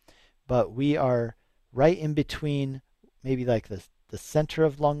proper, but we are right in between maybe like the center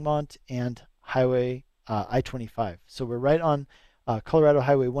of Longmont and Highway I-25. So we're right on Colorado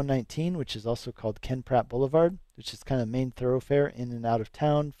Highway 119, which is also called Ken Pratt Boulevard, which is kind of main thoroughfare in and out of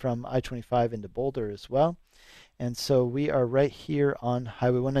town from I-25 into Boulder as well. And so we are right here on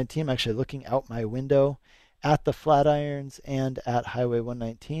Highway 119. I'm actually looking out my window at the Flatirons and at Highway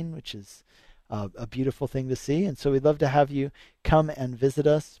 119, which is a beautiful thing to see. And so we'd love to have you come and visit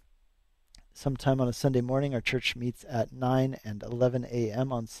us sometime on a Sunday morning. Our church meets at 9 and 11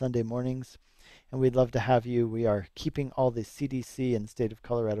 a.m. on Sunday mornings. And we'd love to have you. We are keeping all the CDC and state of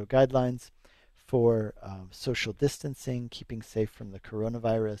Colorado guidelines for social distancing, keeping safe from the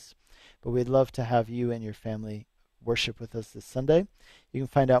coronavirus. But we'd love to have you and your family worship with us this Sunday. You can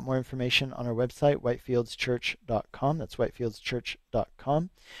find out more information on our website, whitefieldschurch.com. That's whitefieldschurch.com.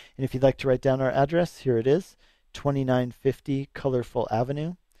 And if you'd like to write down our address, here it is, 2950 Colorful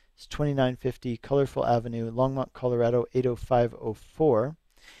Avenue. It's 2950 Colorful Avenue, Longmont, Colorado, 80504.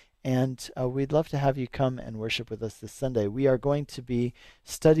 And we'd love to have you come and worship with us this Sunday. We are going to be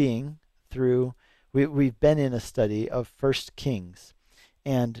studying through, we've been in a study of First Kings.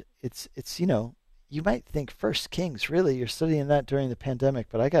 And it's you might think First Kings, really, you're studying that during the pandemic,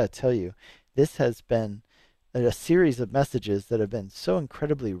 but I got to tell you, this has been a series of messages that have been so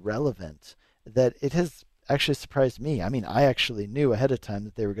incredibly relevant that it has actually surprised me. I mean, I actually knew ahead of time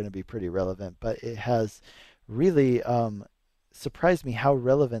that they were going to be pretty relevant, but it has really surprised me how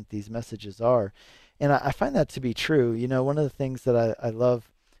relevant these messages are. And I find that to be true. You know, one of the things that I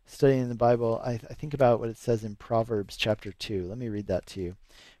love studying the Bible, I think about what it says in Proverbs chapter 2. Let me read that to you.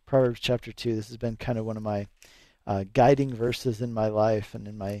 Proverbs chapter 2. This has been kind of one of my guiding verses in my life and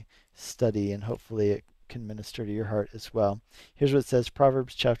in my study, and hopefully it can minister to your heart as well. Here's what it says,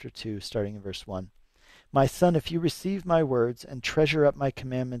 Proverbs chapter 2, starting in verse 1. My son, if you receive my words and treasure up my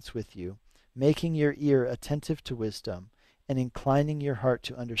commandments with you, making your ear attentive to wisdom and inclining your heart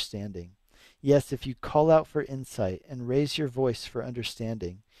to understanding. Yes, if you call out for insight and raise your voice for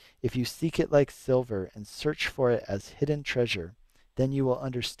understanding, if you seek it like silver and search for it as hidden treasure, then you will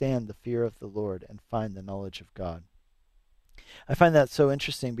understand the fear of the Lord and find the knowledge of God. I find that so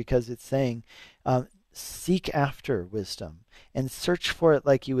interesting because it's saying, seek after wisdom and search for it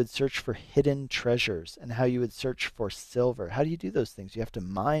like you would search for hidden treasures and how you would search for silver. How do you do those things? You have to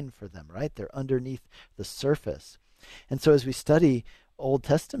mine for them, right? They're underneath the surface. And so as we study Old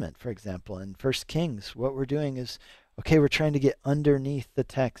Testament, for example, in First Kings, what we're doing is, okay, we're trying to get underneath the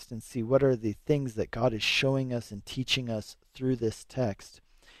text and see what are the things that God is showing us and teaching us through this text.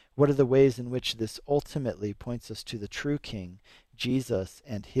 What are the ways in which this ultimately points us to the true King, Jesus,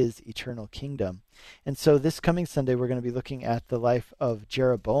 and his eternal kingdom? And so this coming Sunday, we're going to be looking at the life of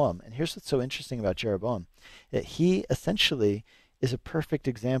Jeroboam. And here's what's so interesting about Jeroboam, that he essentially is a perfect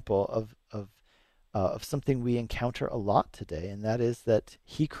example of something we encounter a lot today, and that is that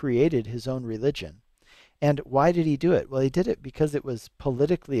he created his own religion. And why did he do it? Well, he did it because it was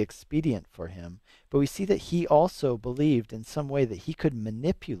politically expedient for him. But we see that he also believed in some way that he could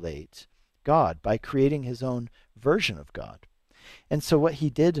manipulate God by creating his own version of God. And so what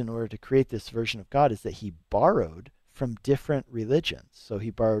he did in order to create this version of God is that he borrowed from different religions. So he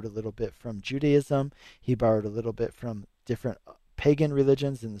borrowed a little bit from Judaism, he borrowed a little bit from different pagan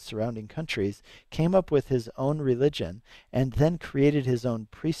religions in the surrounding countries, came up with his own religion, and then created his own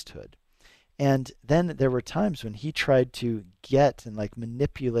priesthood. And then there were times when he tried to get and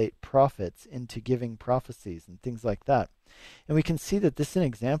manipulate prophets into giving prophecies and things like that. And we can see that this is an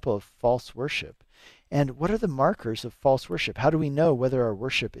example of false worship. And what are the markers of false worship? How do we know whether our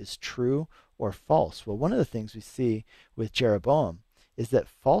worship is true or false? Well, one of the things we see with Jeroboam is that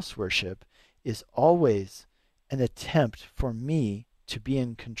false worship is always an attempt for me to be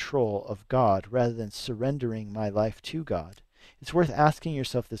in control of God rather than surrendering my life to God. It's worth asking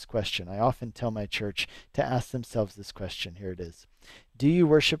yourself this question. I often tell my church to ask themselves this question. Here it is. Do you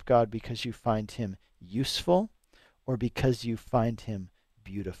worship God because you find him useful or because you find him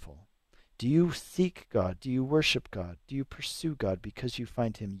beautiful? Do you seek God? Do you worship God? Do you pursue God because you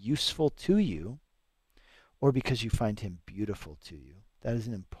find him useful to you or because you find him beautiful to you. That is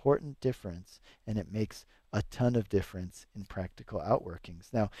an important difference, and it makes a ton of difference in practical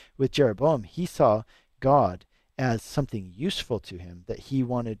outworkings. Now, with Jeroboam, he saw God as something useful to him that he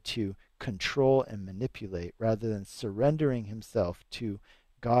wanted to control and manipulate rather than surrendering himself to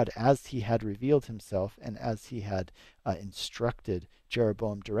God as he had revealed himself and as he had instructed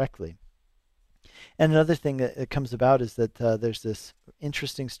Jeroboam directly. And another thing that comes about is that there's this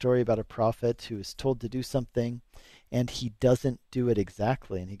interesting story about a prophet who is told to do something and he doesn't do it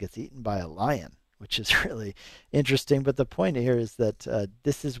exactly and he gets eaten by a lion, which is really interesting. But the point here is that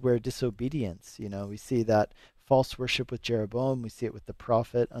this is where disobedience, we see that false worship with Jeroboam, we see it with the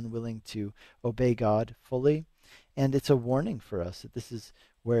prophet unwilling to obey God fully. And it's a warning for us that this is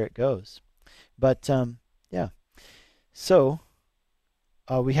where it goes. But yeah, so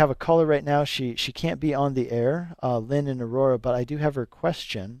we have a caller right now. She can't be on the air, Lynn in Aurora, but I do have her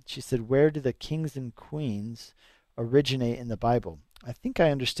question. She said, where do the kings and queens originate in the Bible? I think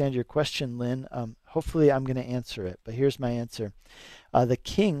I understand your question, Lynn. Hopefully I'm going to answer it, but here's my answer. The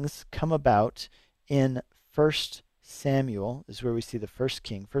kings come about in 1 Samuel is where we see the first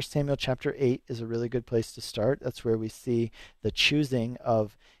king. 1 Samuel chapter 8 is a really good place to start. That's where we see the choosing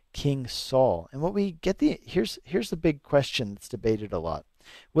of King Saul. And what we get here's the big question that's debated a lot.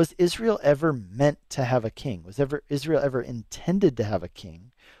 Was Israel ever meant to have a king? Was Israel ever intended to have a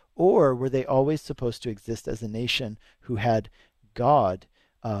king? Or were they always supposed to exist as a nation who had God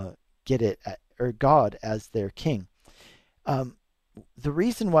God as their king? The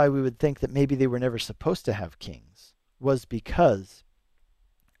reason why we would think that maybe they were never supposed to have kings was because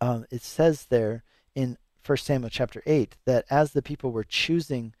it says there in 1 Samuel chapter 8 that as the people were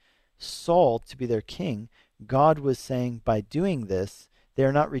choosing Saul to be their king, God was saying by doing this, they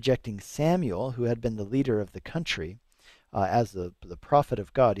are not rejecting Samuel, who had been the leader of the country. As the prophet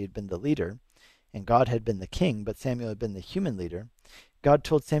of God, he had been the leader, and God had been the king, but Samuel had been the human leader. God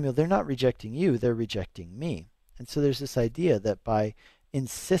told Samuel, they're not rejecting you, they're rejecting me. And so there's this idea that by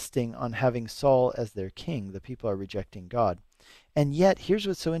insisting on having Saul as their king, the people are rejecting God. And yet, here's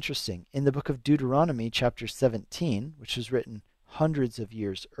what's so interesting. In the book of Deuteronomy, chapter 17, which was written hundreds of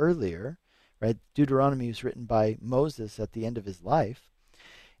years earlier, right? Deuteronomy was written by Moses at the end of his life.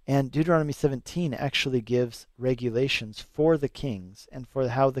 And Deuteronomy 17 actually gives regulations for the kings and for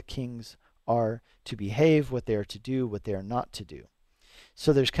how the kings are to behave, what they are to do, what they are not to do.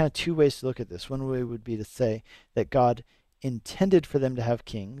 So there's kind of two ways to look at this. One way would be to say that God intended for them to have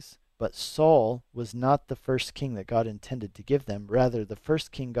kings, but Saul was not the first king that God intended to give them. Rather, the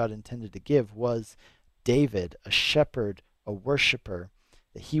first king God intended to give was David, a shepherd, a worshiper,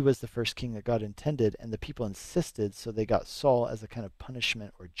 that he was the first king that God intended, and the people insisted, so they got Saul as a kind of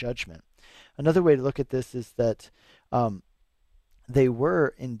punishment or judgment. Another way to look at this is that they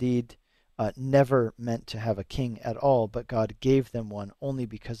were indeed never meant to have a king at all, but God gave them one only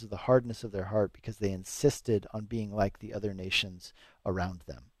because of the hardness of their heart, because they insisted on being like the other nations around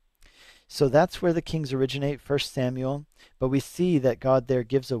them. So that's where the kings originate, 1 Samuel, but we see that God there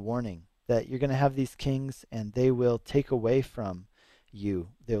gives a warning that you're going to have these kings and they will take away from you.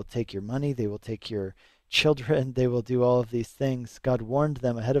 They will take your money, they will take your children, they will do all of these things. God warned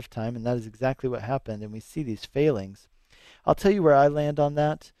them ahead of time, and that is exactly what happened, and we see these failings. I'll tell you where I land on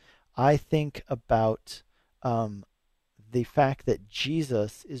that. I think about the fact that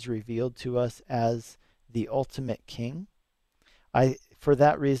Jesus is revealed to us as the ultimate king. For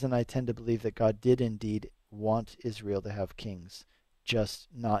that reason, I tend to believe that God did indeed want Israel to have kings, just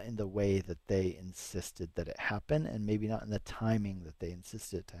not in the way that they insisted that it happen, and maybe not in the timing that they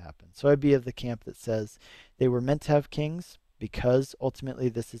insisted it to happen. So I'd be of the camp that says they were meant to have kings because ultimately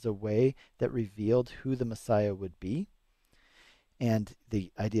this is a way that revealed who the Messiah would be. And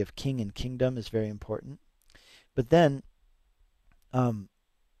the idea of king and kingdom is very important. But then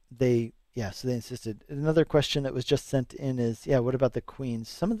they insisted. Another question that was just sent in is, what about the queens?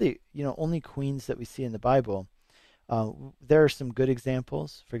 Some of the, only queens that we see in the Bible, there are some good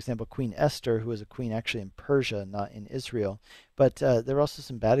examples. For example, Queen Esther, who was a queen actually in Persia, not in Israel. But there are also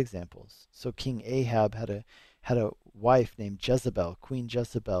some bad examples. So King Ahab had a wife named Jezebel, Queen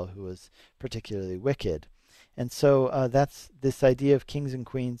Jezebel, who was particularly wicked. And so that's this idea of kings and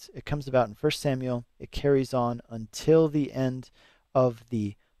queens. It comes about in 1 Samuel. It carries on until the end of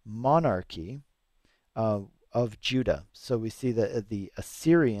the monarchy of Judah. So we see that the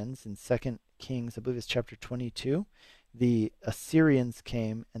Assyrians in 2 Kings, I believe it's chapter 22, the Assyrians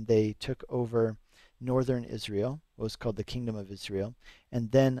came and they took over northern Israel, what was called the Kingdom of Israel.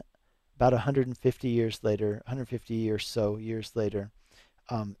 And then about 150 or so years later,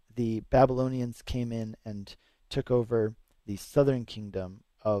 the Babylonians came in and took over the southern kingdom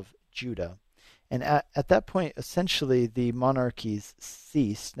of Judah. And at that point, essentially, the monarchies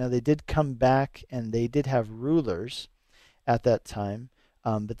ceased. Now, they did come back, and they did have rulers at that time,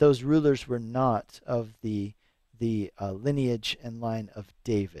 but those rulers were not of the lineage and line of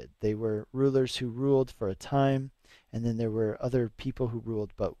David. They were rulers who ruled for a time, and then there were other people who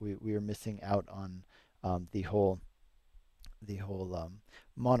ruled, but we were missing out on the whole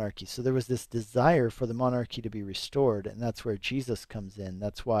monarchy. So there was this desire for the monarchy to be restored, and that's where Jesus comes in.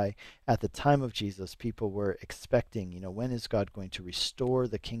 That's why at the time of Jesus, people were expecting, when is God going to restore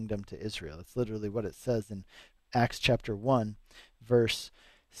the kingdom to Israel? It's literally what it says in Acts chapter 1, verse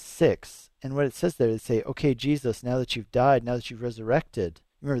 6. And what it says there, they say, okay, Jesus, now that you've died, now that you've resurrected.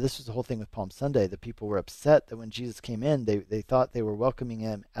 Remember, this was the whole thing with Palm Sunday. The people were upset that when Jesus came in, they thought they were welcoming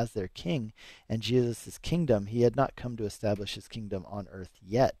him as their king, and Jesus' kingdom, he had not come to establish his kingdom on earth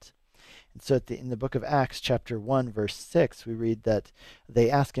yet. And so in the book of Acts, chapter 1, verse 6, we read that they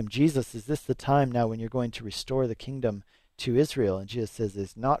ask him, Jesus, is this the time now when you're going to restore the kingdom to Israel? And Jesus says,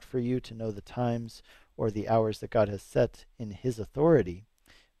 it's not for you to know the times or the hours that God has set in his authority,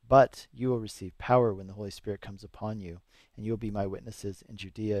 but you will receive power when the Holy Spirit comes upon you, and you will be my witnesses in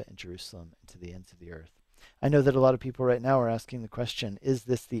Judea and Jerusalem and to the ends of the earth. I know that a lot of people right now are asking the question, is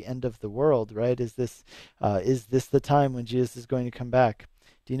this the end of the world, right? Is this the time when Jesus is going to come back?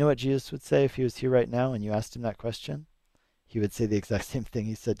 Do you know what Jesus would say if he was here right now and you asked him that question? He would say the exact same thing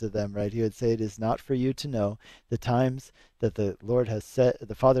he said to them, right? He would say, it is not for you to know the times that the Lord has set,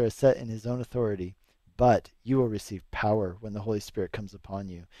 the Father has set in his own authority, but you will receive power when the Holy Spirit comes upon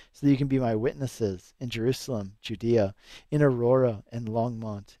you, so that you can be my witnesses in Jerusalem, Judea, in Aurora and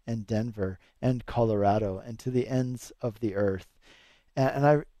Longmont and Denver and Colorado and to the ends of the earth. And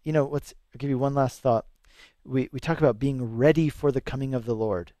I'll give you one last thought. We talk about being ready for the coming of the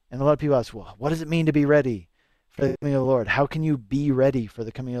Lord. And a lot of people ask, well, what does it mean to be ready for the coming of the Lord? How can you be ready for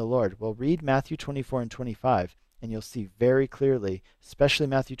the coming of the Lord? Well, read Matthew 24 and 25. And you'll see very clearly, especially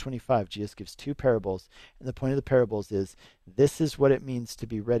Matthew 25, Jesus gives two parables. And the point of the parables is, this is what it means to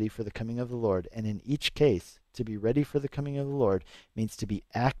be ready for the coming of the Lord. And in each case, to be ready for the coming of the Lord means to be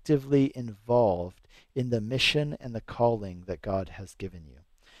actively involved in the mission and the calling that God has given you.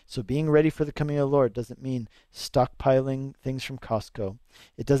 So being ready for the coming of the Lord doesn't mean stockpiling things from Costco.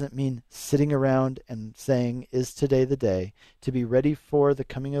 It doesn't mean sitting around and saying, is today the day? To be ready for the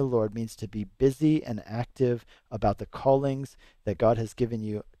coming of the Lord means to be busy and active about the callings that God has given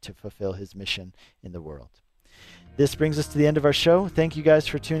you to fulfill his mission in the world. This brings us to the end of our show. Thank you guys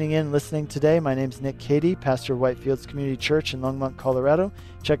for tuning in and listening today. My name's Nick Cady, pastor of Whitefields Community Church in Longmont, Colorado.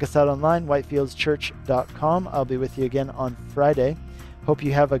 Check us out online, whitefieldschurch.com. I'll be with you again on Friday. Hope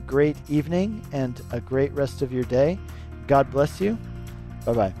you have a great evening and a great rest of your day. God bless you.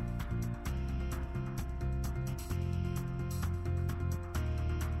 Bye-bye.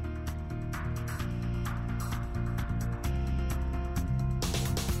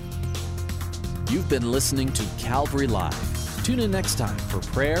 You've been listening to Calvary Live. Tune in next time for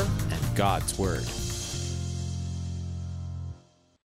prayer and God's Word.